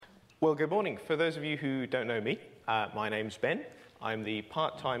Well, good morning. For those of you who don't know me, my name's Ben. I'm the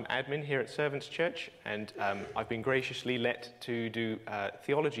part-time admin here at Servants Church, and I've been graciously let to do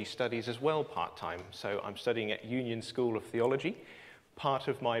theology studies as well part-time. So I'm studying at Union School of Theology. Part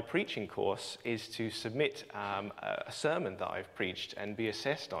of my preaching course is to submit a sermon that I've preached and be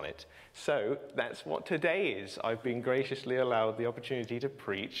assessed on it. So that's what today is. I've been graciously allowed the opportunity to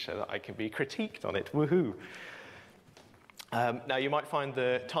preach so that I can be critiqued on it. Woohoo! Now, you might find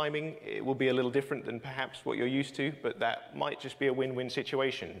the timing, it will be a little different than perhaps what you're used to, but that might just be a win-win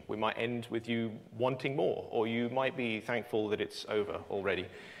situation. We might end with you wanting more, or you might be thankful that it's over already.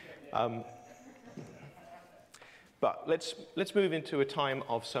 But let's move into a time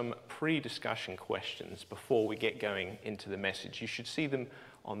of some pre-discussion questions before we get going into the message. You should see them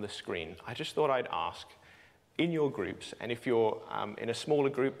on the screen. I just thought I'd ask, in your groups, and if you're in a smaller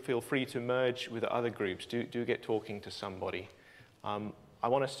group, feel free to merge with other groups. Do get talking to somebody. I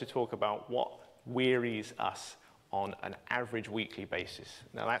want us to talk about what wearies us on an average weekly basis.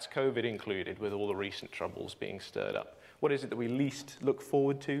 Now, that's COVID included, with all the recent troubles being stirred up. What is it that we least look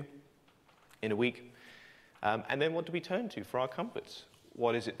forward to in a week? And then what do we turn to for our comforts?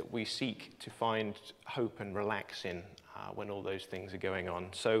 What is it that we seek to find hope and relax in when all those things are going on?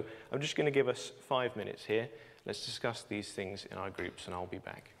 So I'm just going to give us 5 minutes here. Let's discuss these things in our groups, and I'll be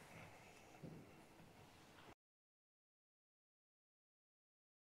back.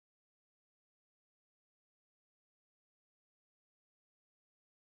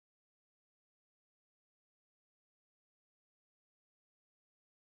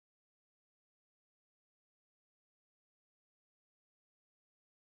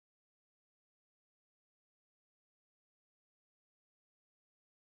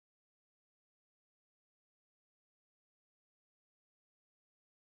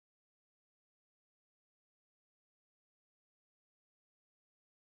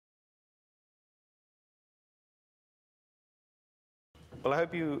 Well, I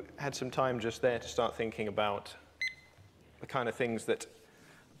hope you had some time just there to start thinking about the kind of things that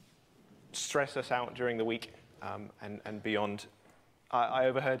stress us out during the week and beyond. I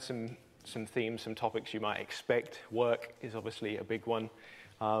overheard some themes, some topics you might expect. Work is obviously a big one,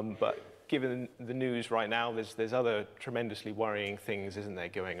 but given the news right now, there's other tremendously worrying things, isn't there,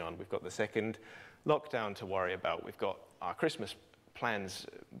 going on? We've got the second lockdown to worry about. We've got our Christmas plans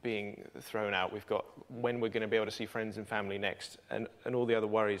being thrown out. We've got when we're going to be able to see friends and family next, and all the other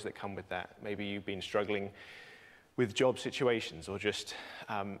worries that come with that. Maybe you've been struggling with job situations, or just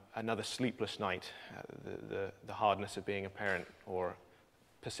another sleepless night, the hardness of being a parent, or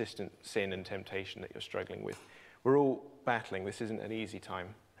persistent sin and temptation that you're struggling with. We're all battling. This isn't an easy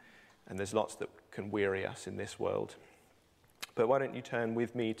time, and there's lots that can weary us in this world. But why don't you turn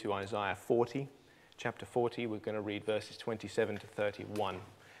with me to Isaiah 40. Chapter 40, we're going to read verses 27 to 31.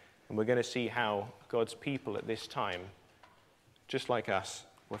 And we're going to see how God's people at this time, just like us,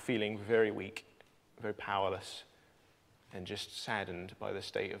 were feeling very weak, very powerless, and just saddened by the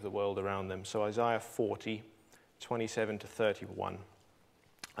state of the world around them. So Isaiah 40, 27 to 31.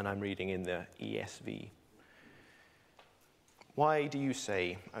 And I'm reading in the ESV. Why do you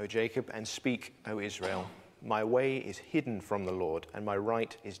say, O Jacob, and speak, O Israel, my way is hidden from the Lord, and my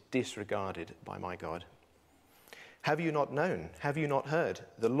right is disregarded by my God? Have you not known? Have you not heard?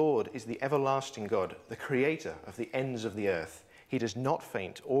 The Lord is the everlasting God, the creator of the ends of the earth. He does not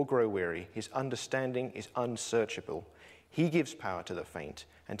faint or grow weary. His understanding is unsearchable. He gives power to the faint,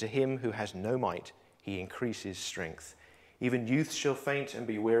 and to him who has no might, he increases strength. Even youths shall faint and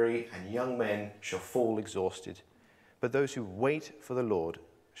be weary, and young men shall fall exhausted. But those who wait for the Lord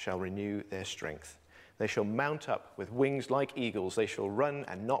shall renew their strength. They shall mount up with wings like eagles. They shall run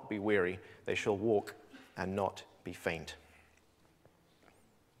and not be weary. They shall walk and not be faint.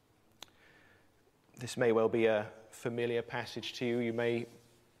 This may well be a familiar passage to you. You may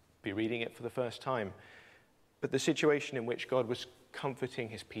be reading it for the first time. But the situation in which God was comforting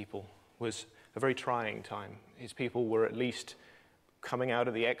his people was a very trying time. His people were at least coming out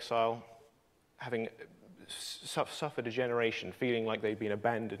of the exile, having suffered a generation, feeling like they'd been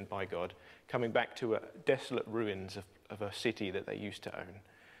abandoned by God, coming back to desolate ruins of a city that they used to own.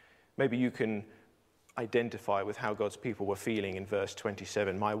 Maybe you can identify with how God's people were feeling in verse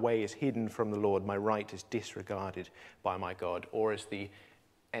 27. My way is hidden from the Lord, my right is disregarded by my God. Or as the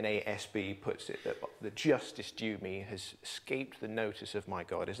NASB puts it, that the justice due me has escaped the notice of my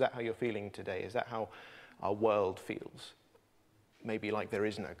God. Is that how you're feeling today? Is that how our world feels? Maybe like there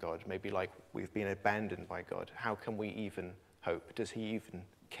isn't a God, maybe like we've been abandoned by God. How can we even hope? Does he even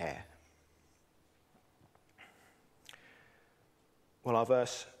care? Well, our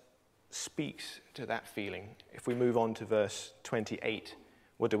verse speaks to that feeling. If we move on to verse 28,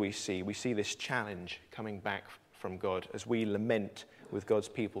 what do we see? We see this challenge coming back from God as we lament with God's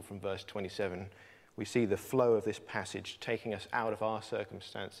people from verse 27. We see the flow of this passage taking us out of our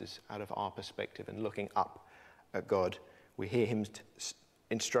circumstances, out of our perspective, and looking up at God. We hear him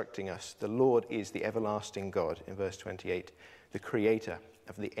instructing us. The Lord is the everlasting God, in verse 28, the creator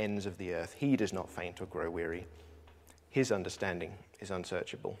of the ends of the earth. He does not faint or grow weary. His understanding is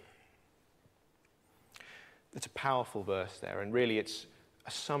unsearchable. It's a powerful verse there, and really it's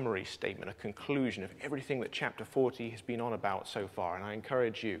a summary statement, a conclusion of everything that chapter 40 has been on about so far. And I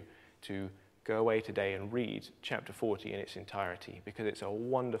encourage you to go away today and read chapter 40 in its entirety, because it's a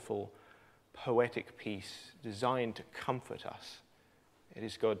wonderful, poetic piece designed to comfort us. It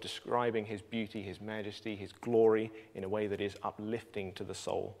is God describing his beauty, his majesty, his glory in a way that is uplifting to the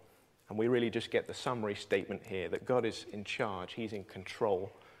soul. And we really just get the summary statement here that God is in charge, he's in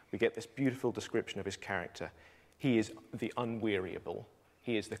control. We get this beautiful description of his character. He is the unweariable.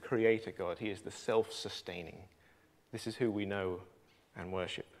 He is the creator God. He is the self-sustaining. This is who we know and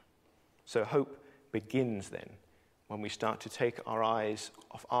worship. So hope begins then when we start to take our eyes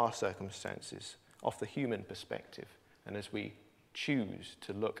off our circumstances, off the human perspective, and as we choose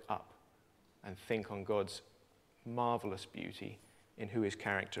to look up and think on God's marvelous beauty in who his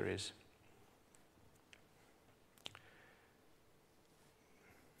character is.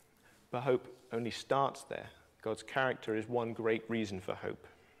 But hope only starts there. God's character is one great reason for hope.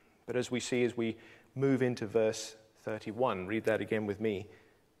 But as we move into verse 31, read that again with me.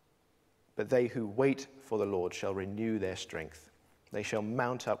 But they who wait for the Lord shall renew their strength. They shall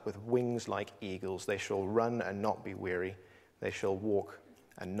mount up with wings like eagles. They shall run and not be weary. They shall walk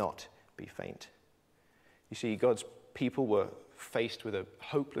and not be faint. You see, God's people were faced with a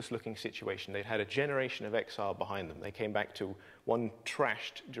hopeless-looking situation. They'd had a generation of exile behind them. They came back to one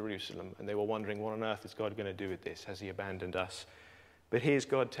trashed Jerusalem, and they were wondering, what on earth is God going to do with this? Has he abandoned us? But here's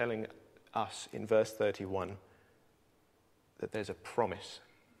God telling us in verse 31 that there's a promise.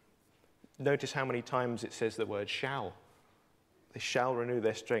 Notice how many times it says the word shall. They shall renew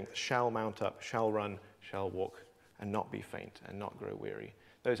their strength, shall mount up, shall run, shall walk, and not be faint, and not grow weary.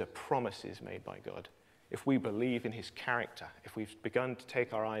 Those are promises made by God. If we believe in his character, if we've begun to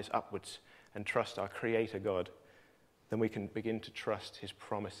take our eyes upwards and trust our Creator God, then we can begin to trust his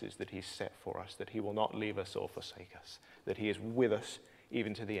promises that he's set for us, that he will not leave us or forsake us, that he is with us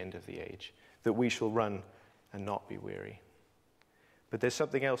even to the end of the age, that we shall run and not be weary. But there's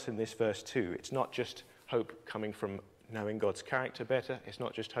something else in this verse too. It's not just hope coming from knowing God's character better. It's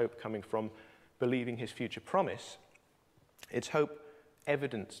not just hope coming from believing his future promise. It's hope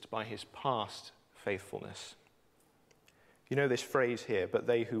evidenced by his past faithfulness. You know this phrase here, but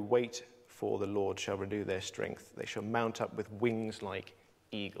they who wait for the Lord shall renew their strength. They shall mount up with wings like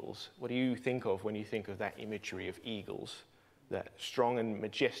eagles. What do you think of when you think of that imagery of eagles, that strong and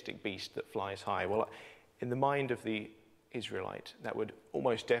majestic beast that flies high? Well, in the mind of the Israelite, that would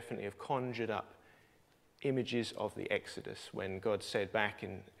almost definitely have conjured up images of the Exodus, when God said back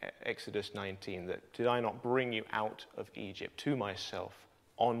in Exodus 19 that, did I not bring you out of Egypt to myself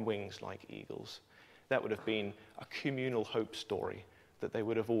on wings like eagles? That would have been a communal hope story that they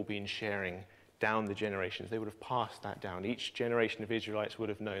would have all been sharing down the generations. They would have passed that down. Each generation of Israelites would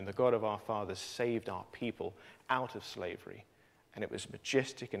have known the God of our fathers saved our people out of slavery. And it was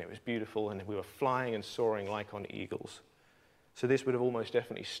majestic and it was beautiful, and we were flying and soaring like on eagles. So this would have almost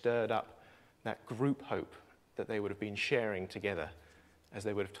definitely stirred up that group hope that they would have been sharing together as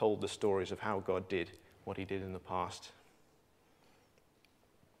they would have told the stories of how God did what he did in the past.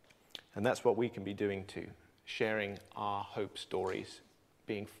 And that's what we can be doing too, sharing our hope stories,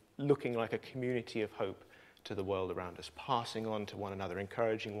 looking like a community of hope to the world around us, passing on to one another,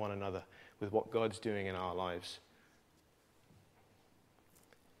 encouraging one another with what God's doing in our lives.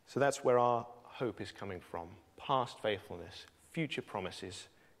 So that's where our hope is coming from: past faithfulness, future promises,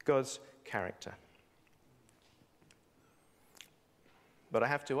 God's character. But I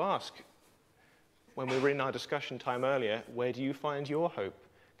have to ask, when we were in our discussion time earlier, where do you find your hope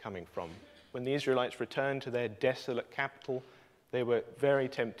coming from? When the Israelites returned to their desolate capital, they were very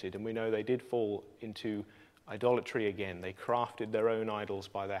tempted, and we know they did fall into idolatry again. They crafted their own idols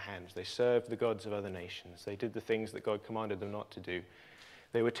by their hands. They served the gods of other nations. They did the things that God commanded them not to do.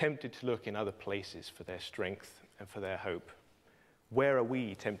 They were tempted to look in other places for their strength and for their hope. Where are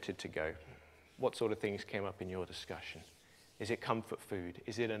we tempted to go? What sort of things came up in your discussion? Is it comfort food?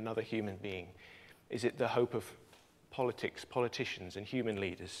 Is it another human being? Is it the hope of politics, politicians, and human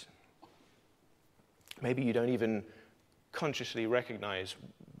leaders? Maybe you don't even consciously recognize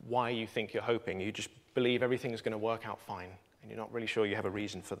why you think you're hoping. You just believe everything's going to work out fine, and you're not really sure you have a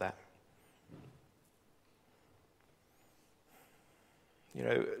reason for that.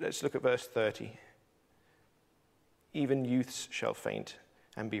 Let's look at verse 30. Even youths shall faint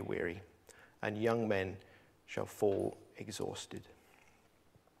and be weary, and young men shall fall exhausted.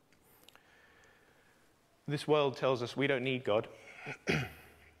 This world tells us we don't need God.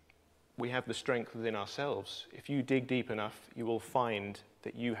 We have the strength within ourselves. If you dig deep enough, you will find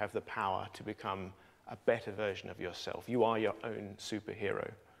that you have the power to become a better version of yourself. You are your own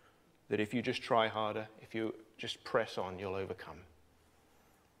superhero. That if you just try harder, if you just press on, you'll overcome.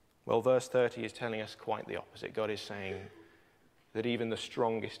 Well, verse 30 is telling us quite the opposite. God is saying that even the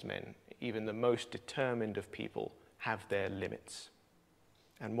strongest men, even the most determined of people, have their limits.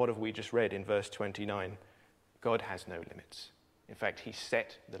 And what have we just read in verse 29? God has no limits. In fact, he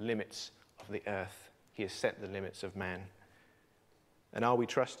set the limits of the earth. He has set the limits of man. And are we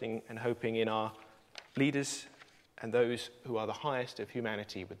trusting and hoping in our leaders and those who are the highest of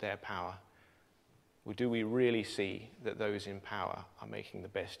humanity with their power? Or do we really see that those in power are making the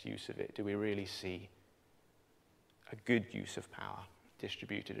best use of it? Do we really see a good use of power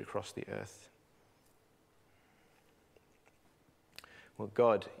distributed across the earth? Well,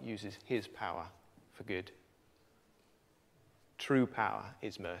 God uses his power for good. True power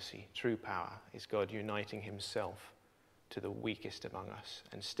is mercy. True power is God uniting himself to the weakest among us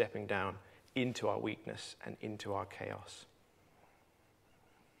and stepping down into our weakness and into our chaos.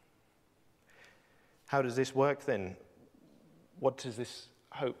 How does this work then? What does this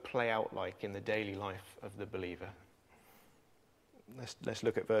hope play out like in the daily life of the believer? Let's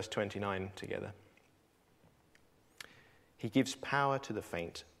look at verse 29 together. He gives power to the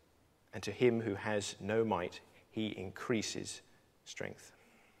faint, and to him who has no might, he increases strength.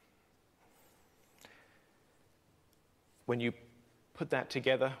 When you put that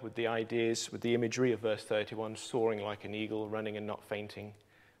together with the ideas, with the imagery of verse 31, soaring like an eagle, running and not fainting,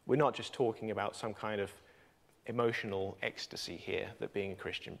 we're not just talking about some kind of emotional ecstasy here that being a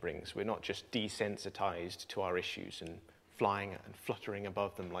Christian brings. We're not just desensitized to our issues and flying and fluttering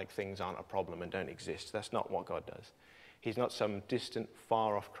above them like things aren't a problem and don't exist. That's not what God does. He's not some distant,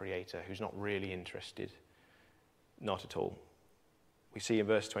 far-off creator who's not really interested. Not at all. We see in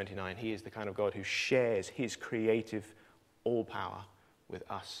verse 29, he is the kind of God who shares his creative all power with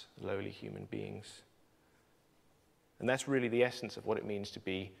us, lowly human beings. And that's really the essence of what it means to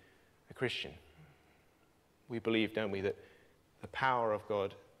be a Christian. We believe, don't we, that the power of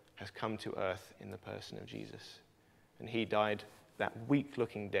God has come to earth in the person of Jesus. And he died that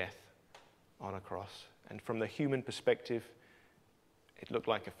weak-looking death on a cross. And from the human perspective, it looked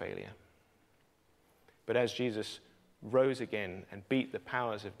like a failure. But as Jesus rose again and beat the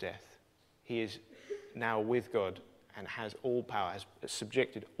powers of death, he is now with God and has all power, has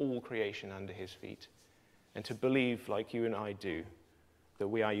subjected all creation under his feet. And to believe, like you and I do, that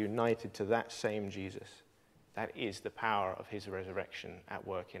we are united to that same Jesus, that is the power of his resurrection at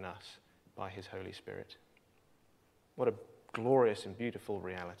work in us by his Holy Spirit. What a glorious and beautiful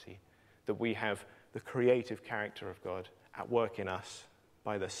reality that we have the creative character of God at work in us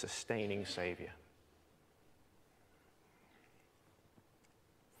by the sustaining Savior.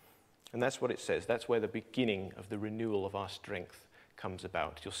 And that's what it says. That's where the beginning of the renewal of our strength comes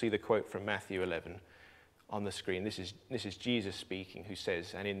about. You'll see the quote from Matthew 11 on the screen. This is Jesus speaking, who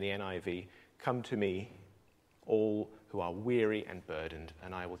says, and in the NIV, "Come to me, all who are weary and burdened,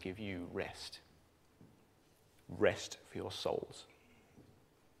 and I will give you rest. Rest for your souls."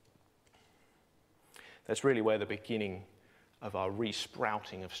 That's really where the beginning of our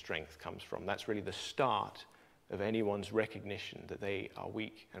resprouting of strength comes from. That's really the start of anyone's recognition that they are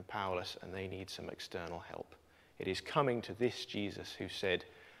weak and powerless and they need some external help. It is coming to this Jesus who said,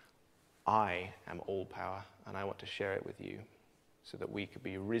 "I am all power and I want to share it with you," so that we could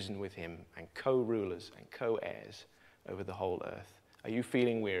be risen with him and co-rulers and co-heirs over the whole earth. Are you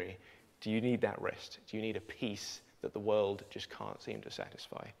feeling weary? Do you need that rest? Do you need a peace that the world just can't seem to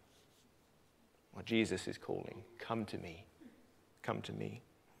satisfy? Well, Jesus is calling, "Come to me, come to me."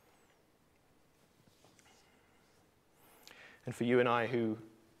 And for you and I who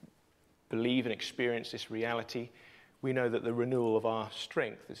believe and experience this reality, we know that the renewal of our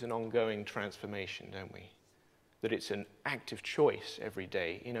strength is an ongoing transformation, don't we? That it's an active choice every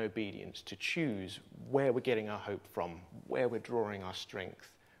day in obedience to choose where we're getting our hope from, where we're drawing our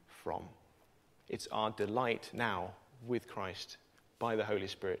strength from. It's our delight now with Christ by the Holy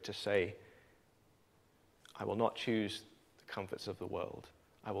Spirit to say, I will not choose the comforts of the world.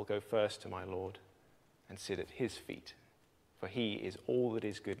 I will go first to my Lord and sit at his feet, for he is all that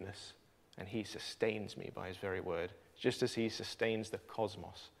is goodness, and he sustains me by his very word. Just as he sustains the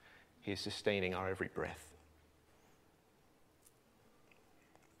cosmos, he is sustaining our every breath.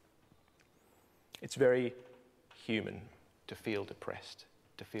 It's very human to feel depressed,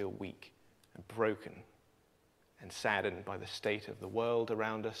 to feel weak and broken and saddened by the state of the world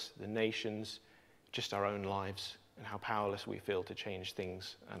around us, the nations, just our own lives, and how powerless we feel to change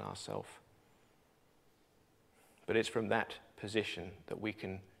things and ourselves. But it's from that position that we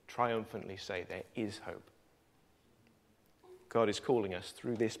can triumphantly say there is hope. God is calling us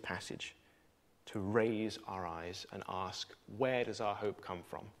through this passage to raise our eyes and ask, where does our hope come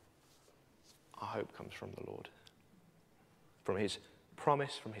from? Our hope comes from the Lord, from his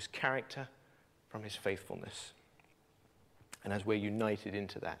promise, from his character, from his faithfulness. And as we're united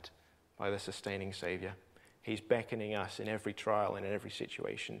into that by the sustaining Saviour, he's beckoning us in every trial and in every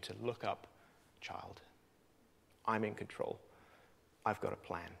situation to look up, child. I'm in control. I've got a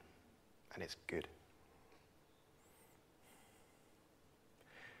plan, and it's good.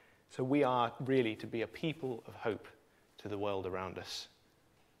 So we are really to be a people of hope to the world around us.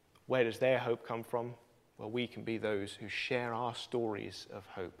 Where does their hope come from? Well, we can be those who share our stories of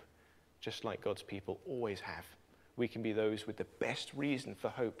hope, just like God's people always have. We can be those with the best reason for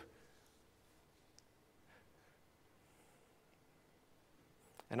hope.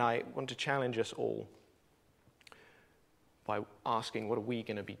 And I want to challenge us all by asking, what are we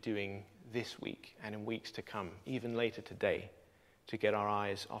going to be doing this week and in weeks to come, even later today, to get our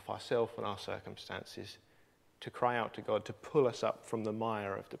eyes off ourselves and our circumstances, to cry out to God to pull us up from the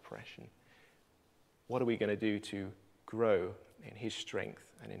mire of depression? What are we going to do to grow in his strength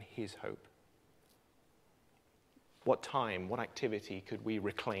and in his hope? What time, what activity could we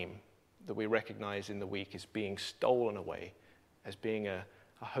reclaim that we recognize in the week as being stolen away, as being a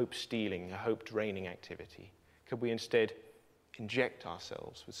hope-stealing, a hope-draining activity? Could we instead inject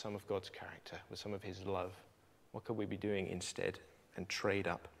ourselves with some of God's character, with some of his love? What could we be doing instead and trade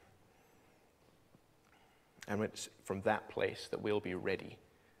up? And it's from that place that we'll be ready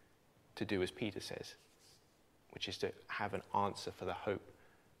to do as Peter says, which is to have an answer for the hope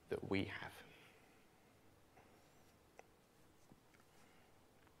that we have.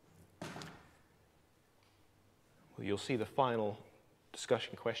 Well, you'll see the final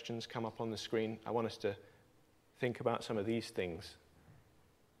discussion questions come up on the screen. I want us to think about some of these things.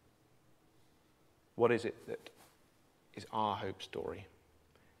 What is it that is our hope story?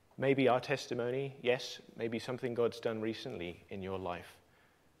 Maybe our testimony, yes, maybe something God's done recently in your life.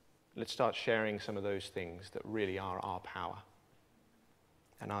 Let's start sharing some of those things that really are our power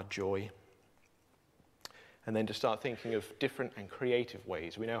and our joy. And then to start thinking of different and creative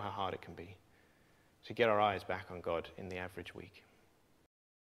ways, we know how hard it can be, to get our eyes back on God in the average week.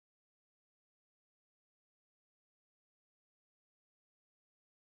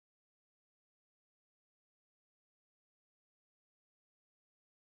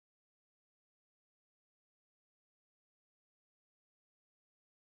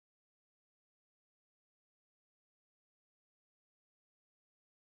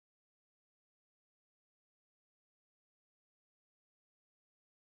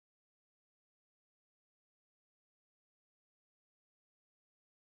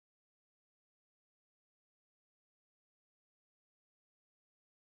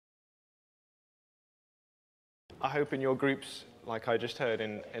 I hope in your groups, like I just heard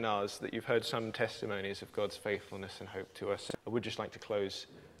in ours, that you've heard some testimonies of God's faithfulness and hope to us. I would just like to close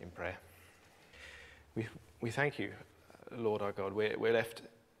in prayer. We thank you, Lord our God. We're left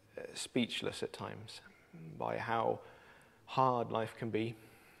speechless at times by how hard life can be,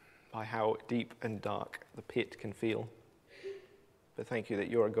 by how deep and dark the pit can feel. But thank you that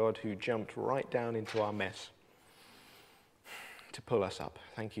you're a God who jumped right down into our mess to pull us up.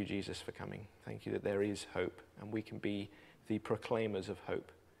 Thank you, Jesus, for coming. Thank you that there is hope, and we can be the proclaimers of hope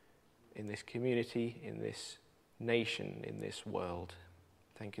in this community, in this nation, in this world.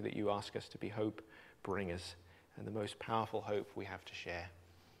 Thank you that you ask us to be hope bringers, and the most powerful hope we have to share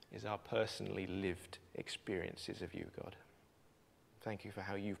is our personally lived experiences of you, God. Thank you for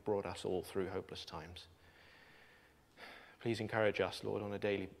how you've brought us all through hopeless times. Please encourage us, Lord, on a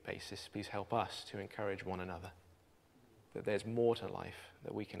daily basis. Please help us to encourage one another, that there's more to life,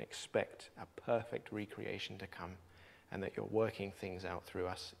 that we can expect a perfect recreation to come, and that you're working things out through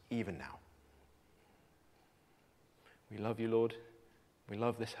us even now. We love you, Lord. We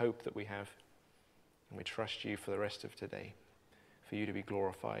love this hope that we have, and we trust you for the rest of today, for you to be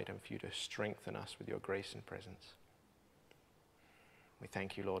glorified and for you to strengthen us with your grace and presence. We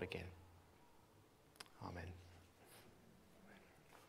thank you, Lord, again. Amen.